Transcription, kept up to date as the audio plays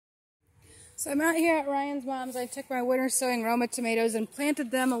So I'm out here at Ryan's mom's. I took my winter sowing Roma tomatoes and planted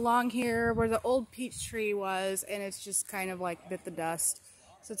them along here where the old peach tree was, and it's just kind of like bit the dust.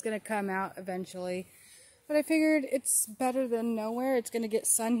 So it's going to come out eventually. But I figured it's better than nowhere. It's going to get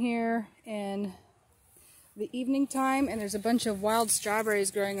sun here in the evening time, and there's a bunch of wild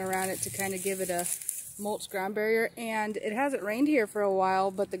strawberries growing around it to kind of give it a mulch ground barrier. And it hasn't rained here for a while,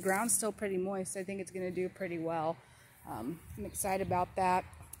 but the ground's still pretty moist. I think it's going to do pretty well. I'm excited about that.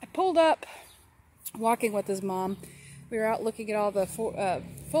 I pulled up walking with his mom. We were out looking at all the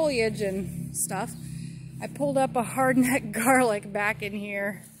foliage and stuff. I pulled up a hardneck garlic back in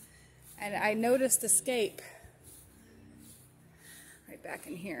here, and I noticed escape right back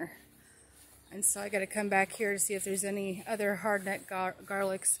in here. And so I got to come back here to see if there's any other hardneck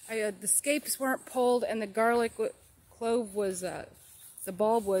garlics. The scapes weren't pulled, and the garlic clove was, the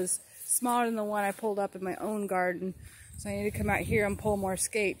bulb was smaller than the one I pulled up in my own garden. So I need to come out here and pull more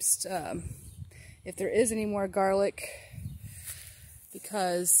scapes if there is any more garlic,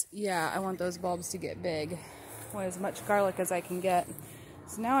 because yeah, I want those bulbs to get big. I want as much garlic as I can get.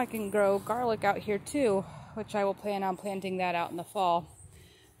 So now I can grow garlic out here too, which I will plan on planting that out in the fall.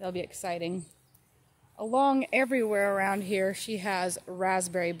 That'll be exciting. Along everywhere around here she has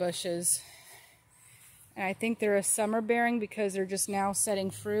raspberry bushes, and I think they're a summer bearing because they're just now setting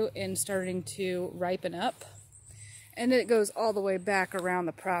fruit and starting to ripen up. And it goes all the way back around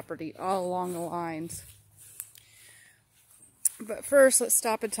the property, all along the lines. But first, let's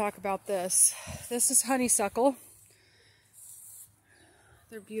stop and talk about this. This is honeysuckle.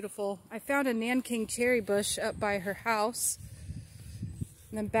 They're beautiful. I found a Nanking cherry bush up by her house.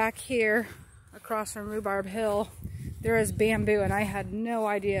 And then back here, across from Rhubarb Hill, there is bamboo. And I had no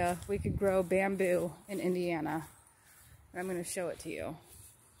idea we could grow bamboo in Indiana. And I'm going to show it to you.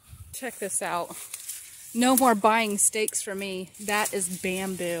 Check this out. No more buying steaks for me. That is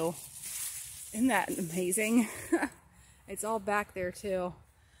bamboo. Isn't that amazing? It's all back there too.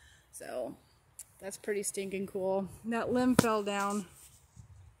 So that's pretty stinking cool. That limb fell down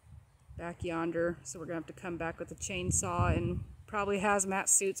back yonder. So we're going to have to come back with a chainsaw and probably hazmat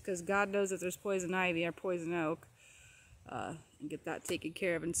suits, because God knows if there's poison ivy or poison oak. And get that taken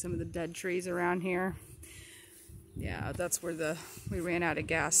care of in some of the dead trees around here. Yeah, that's where we ran out of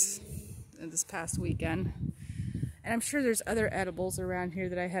gas this past weekend. And I'm sure there's other edibles around here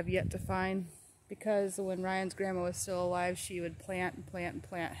that I have yet to find, because when Ryan's grandma was still alive, she would plant and plant and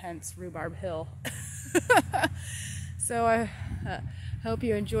plant, hence Rhubarb Hill. So I hope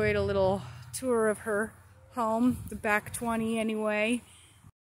you enjoyed a little tour of her home, the back 20 anyway.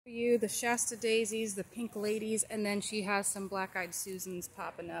 The Shasta daisies, the pink ladies, and then she has some Blackeyed Susans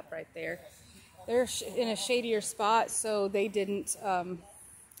popping up right there. They're in a shadier spot, so they didn't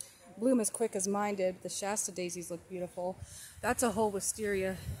bloom as quick as mine did. The Shasta daisies look beautiful. That's a whole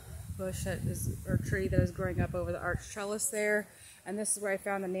wisteria bush or tree that is growing up over the arch trellis there. And this is where I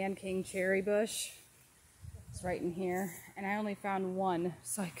found the Nanking cherry bush. It's right in here. And I only found one,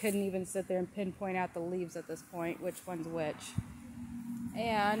 so I couldn't even sit there and pinpoint out the leaves at this point, which one's which.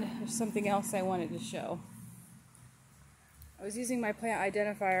 And there's something else I wanted to show. I was using my plant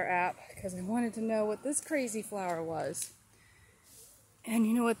identifier app because I wanted to know what this crazy flower was. And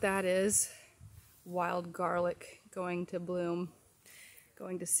you know what that is? Wild garlic going to bloom,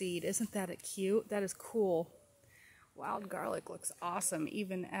 going to seed. Isn't that cute? That is cool. Wild garlic looks awesome,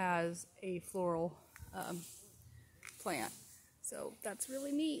 even as a floral plant. So that's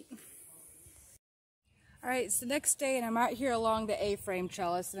really neat. Alright, it's the next day, and I'm out here along the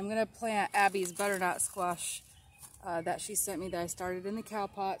aframetrellis, and I'm going to plant Abby's butternutsquash that she sent me, that I started in the cow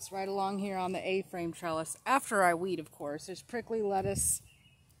pots right along here on the aframetrellis. After I weed, of course. There's prickly lettuce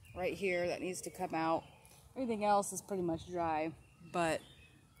right here that needs to come out. Everything else is pretty much dry, but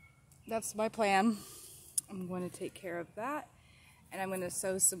that's my plan. I'm going to take care of that, and I'm going to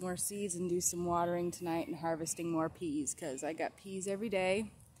sow some more seeds and do some watering tonight and harvesting more peas, because I got peas every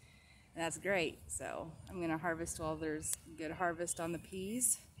day, and that's great. So I'm going to harvest while there's good harvest on the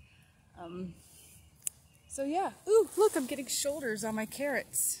peas. So yeah, ooh, look, I'm getting shoulders on my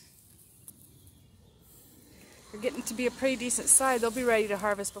carrots. They're getting to be a pretty decent size. They'll be ready to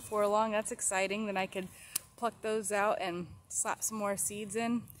harvest before long. That's exciting. Then I could pluck those out and slap some more seeds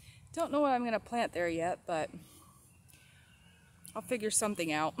in. Don't know what I'm going to plant there yet, but I'll figure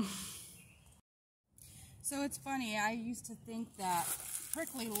something out. So it's funny, I used to think that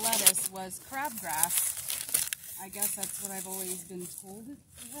prickly lettuce was crabgrass. I guess that's what I've always been told it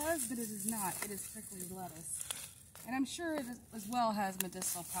was, but it is not. It is prickly lettuce. And I'm sure it as well has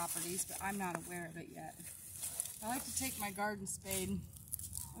medicinal properties, but I'm not aware of it yet. I like to take my garden spade,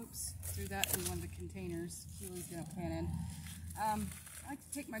 oops, threw that in one of the containers Keely's going to plant in. I I like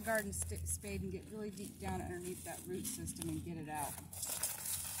to take my garden spade and get really deep down underneath that root system and get it out.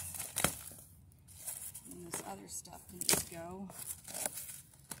 And this other stuff can just go.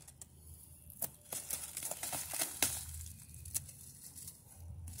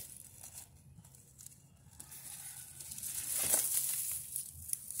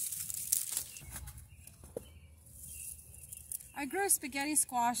 I grew spaghetti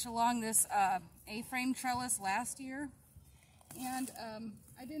squash along this A-frame trellis last year, and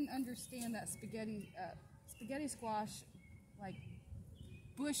I didn't understand that spaghetti squash like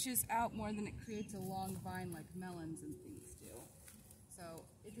bushes out more than it creates a long vine like melons and things do. So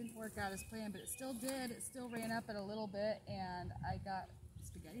it didn't work out as planned, but it still did. It still ran up it a little bit, and I got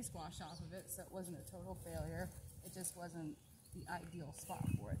spaghetti squash off of it, so it wasn't a total failure. It just wasn't the ideal spot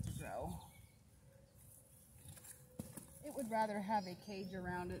for it to grow. It would rather have a cage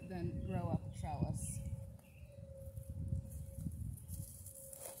around it than grow up a trellis.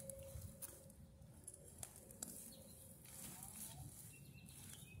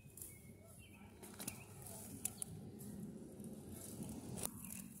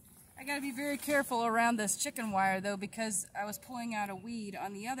 I gotta be very careful around this chicken wire though, because I was pulling out a weed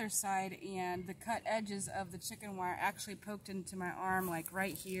on the other side and the cut edges of the chicken wire actually poked into my arm like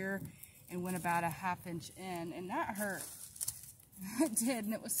right here and went about a ½ inch in, and that hurt. It did,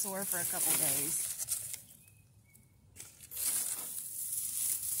 and it was sore for a couple days.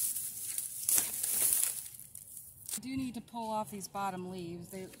 I do need to pull off these bottom leaves.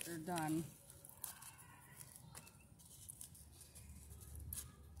 They're done.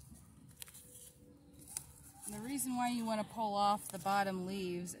 And the reason why you want to pull off the bottom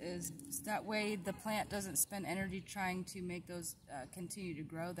leaves is that way the plant doesn't spend energy trying to make those continue to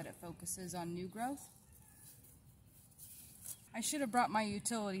grow, that it focuses on new growth. I should have brought my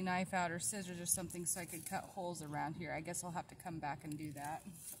utility knife out or scissors or something so I could cut holes around here. I guess I'll have to come back and do that.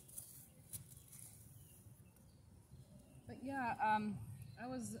 But yeah, I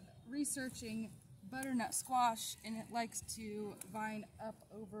was researching butternut squash, and it likes to vine up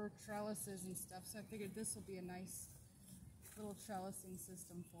over trellises and stuff, so I figured this will be a nice little trellising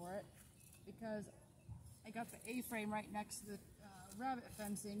system for it, because I got the A-frame right next to the rabbit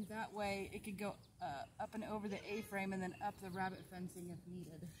fencing. That way it could go up and over the A-frame and then up the rabbit fencing if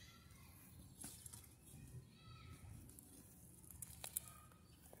needed.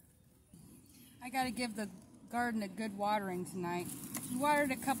 I gotta give the garden a good watering tonight. We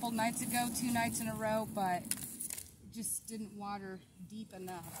watered a couple nights ago, 2 nights in a row, but it just didn't water deep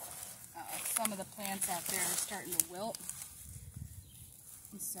enough. Some of the plants out there are starting to wilt,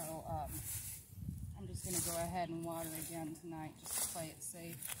 and so I'm just going to go ahead and water again tonight just to play it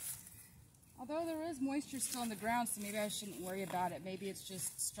safe. Although there is moisture still in the ground, so maybe I shouldn't worry about it. Maybe it's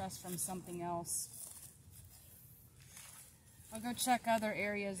just stress from something else. I'll go check other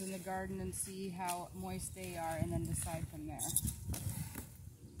areas in the garden and see how moist they are and then decide from there.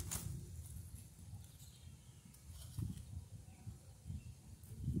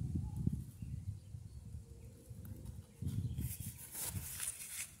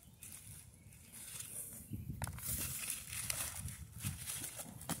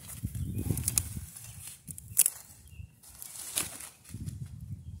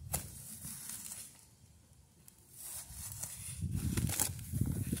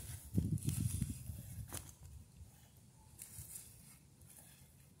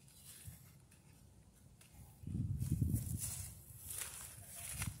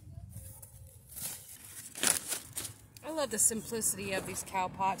 I love the simplicity of these cow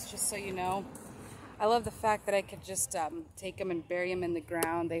pots, just so you know. I love the fact that I could just take them and bury them in the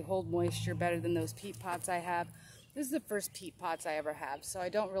ground. They hold moisture better than those peat pots I have. This is the first peat pots I ever have, so I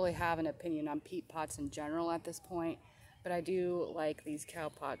don't really have an opinion on peat pots in general at this point, but I do like these cow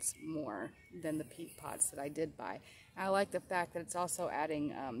pots more than the peat pots that I did buy. I like the fact that it's also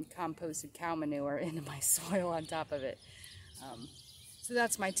adding composted cow manure into my soil on top of it. So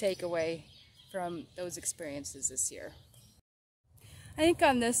that's my takeaway from those experiences this year. I think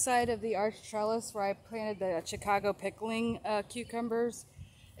on this side of the arch trellis where I planted the Chicago pickling cucumbers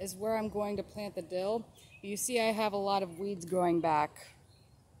is where I'm going to plant the dill. You see I have a lot of weeds growing back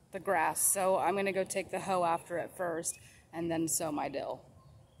the grass, so I'm going to go take the hoe after it first and then sow my dill.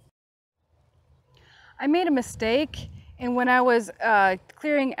 I made a mistake, and when I was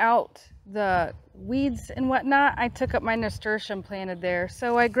clearing out the weeds and whatnot, I took up my nasturtium planted there.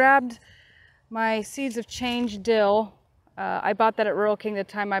 So I grabbed my seeds of change dill. I bought that at Rural King the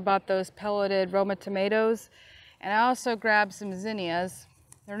time I bought those pelleted romatomatoes, and I also grabbed some zinnias.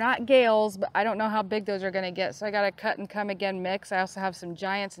 They're not gales, but I don't know how big those are going to get, so I got a cut and come again mix. I also have some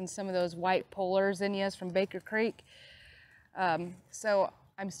giants and some of those white polar zinnias from Baker Creek. So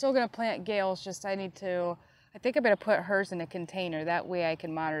I'm still going to plant Gale's, just I think I'm going to put hers in a container. That way I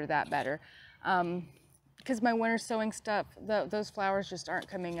can monitor that better. Because my winter sowing stuff, those flowers just aren't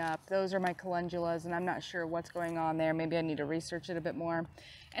coming up. Those are my calendulas, and I'm not sure what's going on there. Maybe I need to research it a bit more.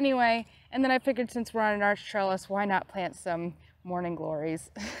 Anyway, and then I figured since we're on an arch trellis, why not plant some morning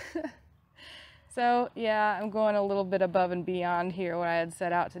glories? So yeah, I'm going a little bit above and beyond here what I had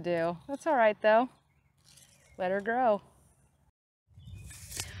set out to do. That's all right though. Let her grow.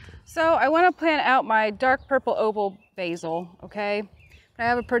 So I want to plant out my dark purple opal basil, okay? But I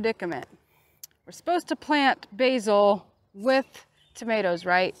have a predicament. We're supposed to plant basil with tomatoes,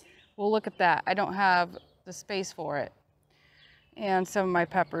 right? Well, look at that. I don't have the space for it. And some of my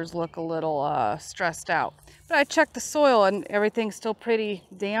peppers look a little stressed out. But I checked the soil and everything's still pretty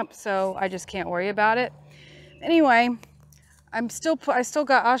damp, so I just can't worry about it. Anyway, I still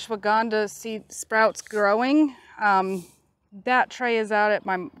got ashwagandha seed sprouts growing. That tray is out at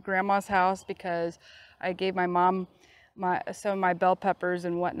my grandma's house because I gave my mom some of my bell peppers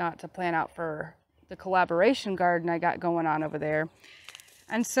and whatnot to plant out for the collaboration garden I got going on over there.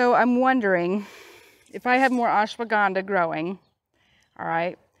 And so I'm wondering if I have more ashwagandha growing. All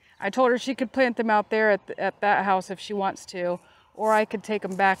right, I told her she could plant them out there at that house if she wants to, or I could take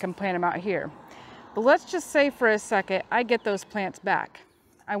them back and plant them out here. But let's just say for a second I get those plants back.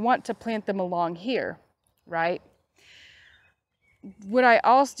 I want to plant them along here, right?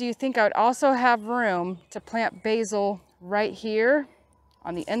 Do you think I would also have room to plant basil right here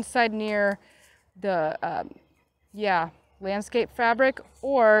on the inside near the landscape fabric,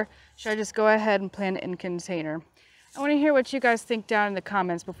 or should I just go ahead and plant it in a container? I want to hear what you guys think down in the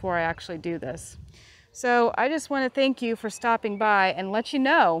comments before I actually do this. So I just want to thank you for stopping by and let you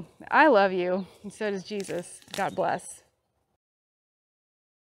know I love you, and so does Jesus. God bless.